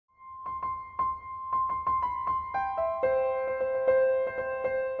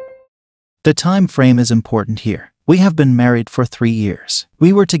The time frame is important here. We have been married for 3 years.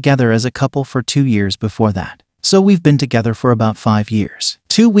 We were together as a couple for 2 years before that. So we've been together for about 5 years.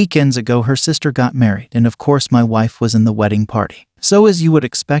 2 weekends ago her sister got married and of course my wife was in the wedding party. So as you would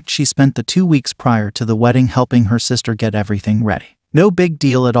expect, she spent the 2 weeks prior to the wedding helping her sister get everything ready. No big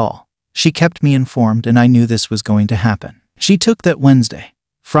deal at all. She kept me informed and I knew this was going to happen. She took that Wednesday,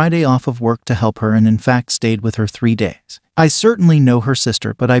 Friday off of work to help her and in fact stayed with her 3 days. I certainly know her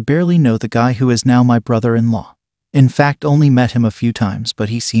sister, but I barely know the guy who is now my brother-in-law. In fact, only met him a few times, but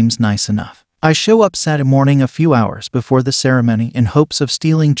he seems nice enough. I show up Saturday morning a few hours before the ceremony in hopes of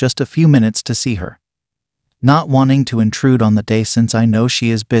stealing just a few minutes to see her. Not wanting to intrude on the day since I know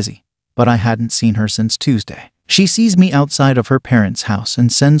she is busy, but I hadn't seen her since Tuesday. She sees me outside of her parents' house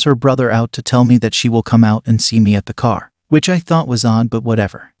and sends her brother out to tell me that she will come out and see me at the car, which I thought was odd, but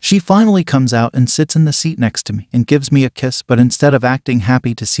whatever. She finally comes out and sits in the seat next to me and gives me a kiss, but instead of acting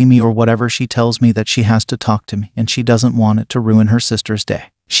happy to see me or whatever, she tells me that she has to talk to me and she doesn't want it to ruin her sister's day.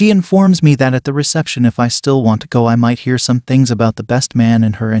 She informs me that at the reception if I still want to go I might hear some things about the best man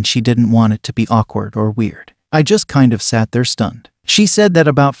and her, and she didn't want it to be awkward or weird. I just kind of sat there stunned. She said that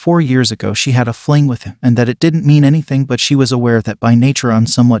about 4 years ago she had a fling with him and that it didn't mean anything, but she was aware that by nature I'm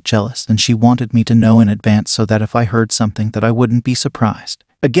somewhat jealous and she wanted me to know in advance so that if I heard something that I wouldn't be surprised.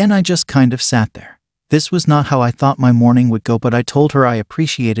 Again, I just kind of sat there. This was not how I thought my morning would go, but I told her I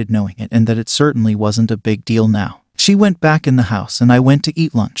appreciated knowing it and that it certainly wasn't a big deal now. She went back in the house and I went to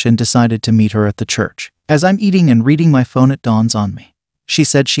eat lunch and decided to meet her at the church. As I'm eating and reading my phone, it dawns on me. She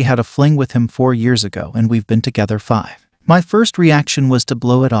said she had a fling with him 4 years ago and we've been together 5. My first reaction was to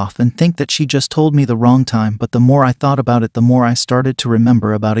blow it off and think that she just told me the wrong time, but the more I thought about it, the more I started to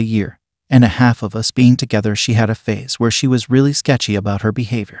remember about 1.5 years of us being together she had a phase where she was really sketchy about her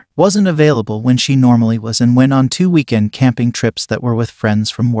behavior. Wasn't available when she normally was and went on 2 weekend camping trips that were with friends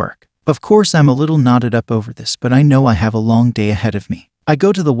from work. Of course, I'm a little knotted up over this, but I know I have a long day ahead of me. I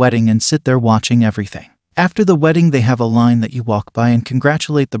go to the wedding and sit there watching everything. After the wedding, they have a line that you walk by and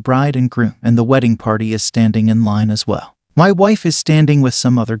congratulate the bride and groom, and the wedding party is standing in line as well. My wife is standing with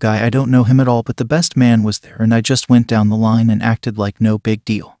some other guy. I don't know him at all, but the best man was there and I just went down the line and acted like no big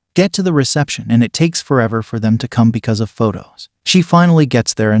deal. Get to the reception and it takes forever for them to come because of photos. She finally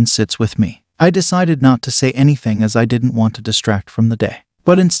gets there and sits with me. I decided not to say anything as I didn't want to distract from the day.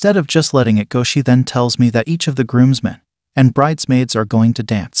 But instead of just letting it go, she then tells me that each of the groomsmen and bridesmaids are going to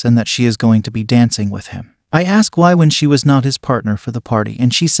dance and that she is going to be dancing with him. I ask why when she was not his partner for the party,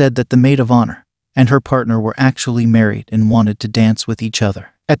 and she said that the maid of honor and her partner were actually married and wanted to dance with each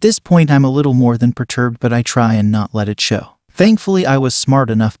other. At this point I'm a little more than perturbed, but I try and not let it show. Thankfully I was smart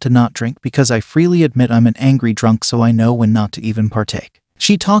enough to not drink because I freely admit I'm an angry drunk, so I know when not to even partake.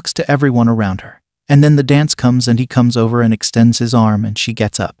 She talks to everyone around her. And then the dance comes and he comes over and extends his arm and she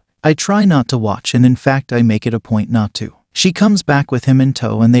gets up. I try not to watch, and in fact I make it a point not to. She comes back with him in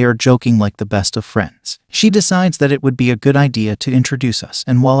tow and they are joking like the best of friends. She decides that it would be a good idea to introduce us,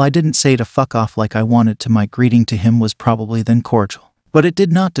 and while I didn't say to fuck off like I wanted to, my greeting to him was probably then cordial. But it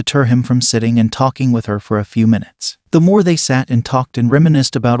did not deter him from sitting and talking with her for a few minutes. The more they sat and talked and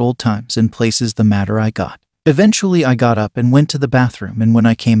reminisced about old times and places, the madder I got. Eventually I got up and went to the bathroom, and when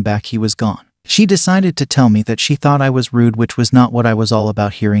I came back he was gone. She decided to tell me that she thought I was rude, which was not what I was all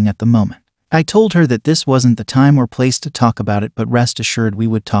about hearing at the moment. I told her that this wasn't the time or place to talk about it, but rest assured we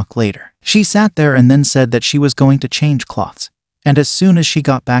would talk later. She sat there and then said that she was going to change clothes. And as soon as she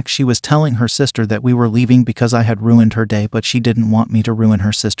got back she was telling her sister that we were leaving because I had ruined her day, but she didn't want me to ruin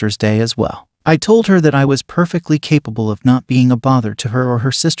her sister's day as well. I told her that I was perfectly capable of not being a bother to her or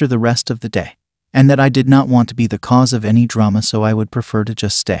her sister the rest of the day, and that I did not want to be the cause of any drama, so I would prefer to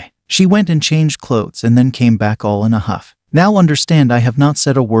just stay. She went and changed clothes and then came back all in a huff. Now understand, I have not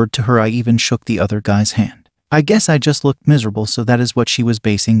said a word to her. I even shook the other guy's hand. I guess I just looked miserable, so that is what she was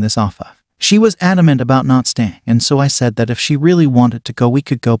basing this off of. She was adamant about not staying, and so I said that if she really wanted to go we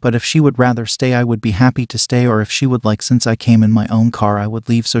could go, but if she would rather stay I would be happy to stay, or if she would like, since I came in my own car, I would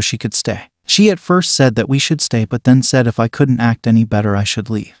leave so she could stay. She at first said that we should stay, but then said if I couldn't act any better I should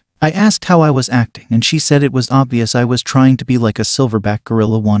leave. I asked how I was acting, and she said it was obvious I was trying to be like a silverback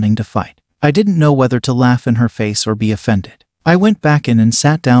gorilla wanting to fight. I didn't know whether to laugh in her face or be offended. I went back in and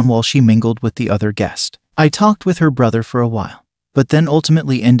sat down while she mingled with the other guest. I talked with her brother for a while, but then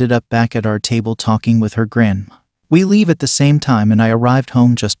ultimately ended up back at our table talking with her grandma. We leave at the same time and I arrived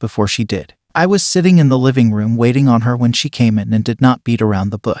home just before she did. I was sitting in the living room waiting on her when she came in and did not beat around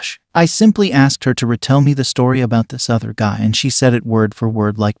the bush. I simply asked her to retell me the story about this other guy, and she said it word for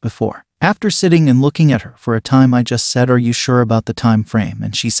word like before. After sitting and looking at her for a time, I just said, "Are you sure about the time frame?"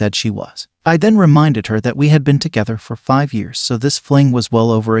 And she said she was. I then reminded her that we had been together for 5 years, so this fling was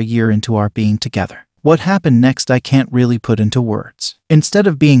well over a year into our being together. What happened next I can't really put into words. Instead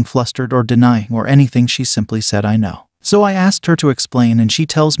of being flustered or denying or anything, she simply said, "I know." So I asked her to explain, and she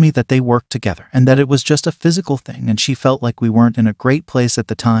tells me that they worked together and that it was just a physical thing, and she felt like we weren't in a great place at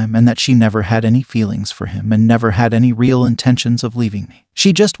the time, and that she never had any feelings for him and never had any real intentions of leaving me.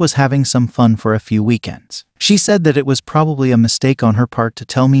 She just was having some fun for a few weekends. She said that it was probably a mistake on her part to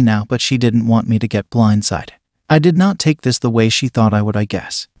tell me now, but she didn't want me to get blindsided. I did not take this the way she thought I would, I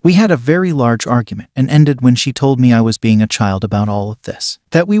guess. We had a very large argument and ended when she told me I was being a child about all of this.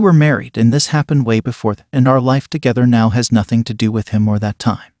 That we were married and this happened way before that, and our life together now has nothing to do with him or that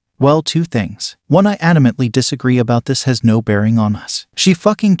time. Well, 2 things. 1, I adamantly disagree about this, has no bearing on us. She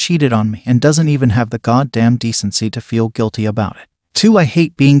fucking cheated on me and doesn't even have the goddamn decency to feel guilty about it. 2, I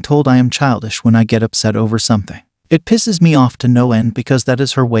hate being told I am childish when I get upset over something. It pisses me off to no end because that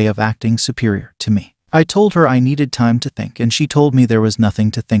is her way of acting superior to me. I told her I needed time to think, and she told me there was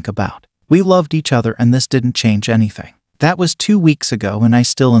nothing to think about. We loved each other and this didn't change anything. That was 2 weeks ago and I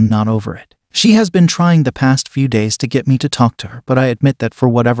still am not over it. She has been trying the past few days to get me to talk to her, but I admit that for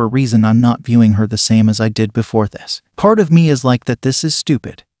whatever reason I'm not viewing her the same as I did before this. Part of me is like that this is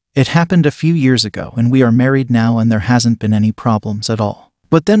stupid. It happened a few years ago and we are married now and there hasn't been any problems at all.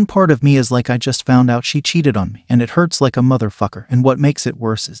 But then part of me is like, I just found out she cheated on me and it hurts like a motherfucker, and what makes it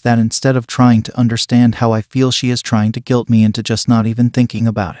worse is that instead of trying to understand how I feel, she is trying to guilt me into just not even thinking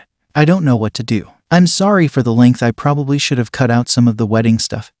about it. I don't know what to do. I'm sorry for the length. I probably should have cut out some of the wedding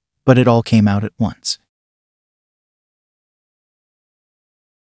stuff, but it all came out at once.